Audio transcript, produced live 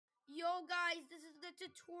So guys, this is the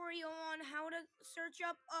tutorial on how to search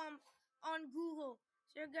up on Google.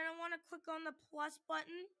 So you're gonna want to click on the plus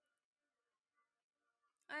button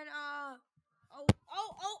and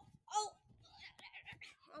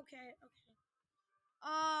okay.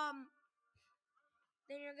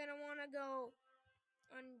 Then you're gonna want to go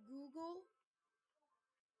on Google.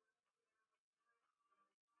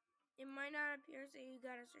 It might not appear, so you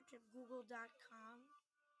gotta search up google.com.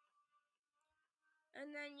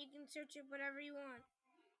 And then you can search up whatever you want.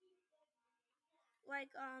 Like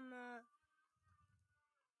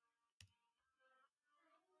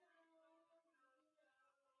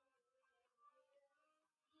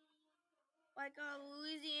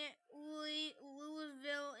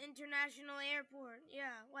Louisville International Airport.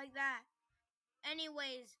 Yeah, like that.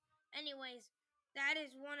 Anyways, that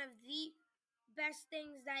is one of the best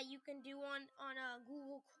things that you can do on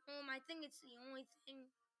Google Chrome. I think it's the only thing.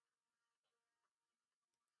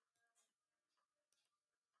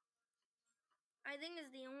 I think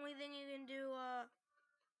it's the only thing you can do.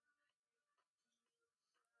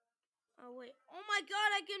 Oh wait! Oh my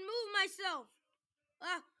God! I can move myself.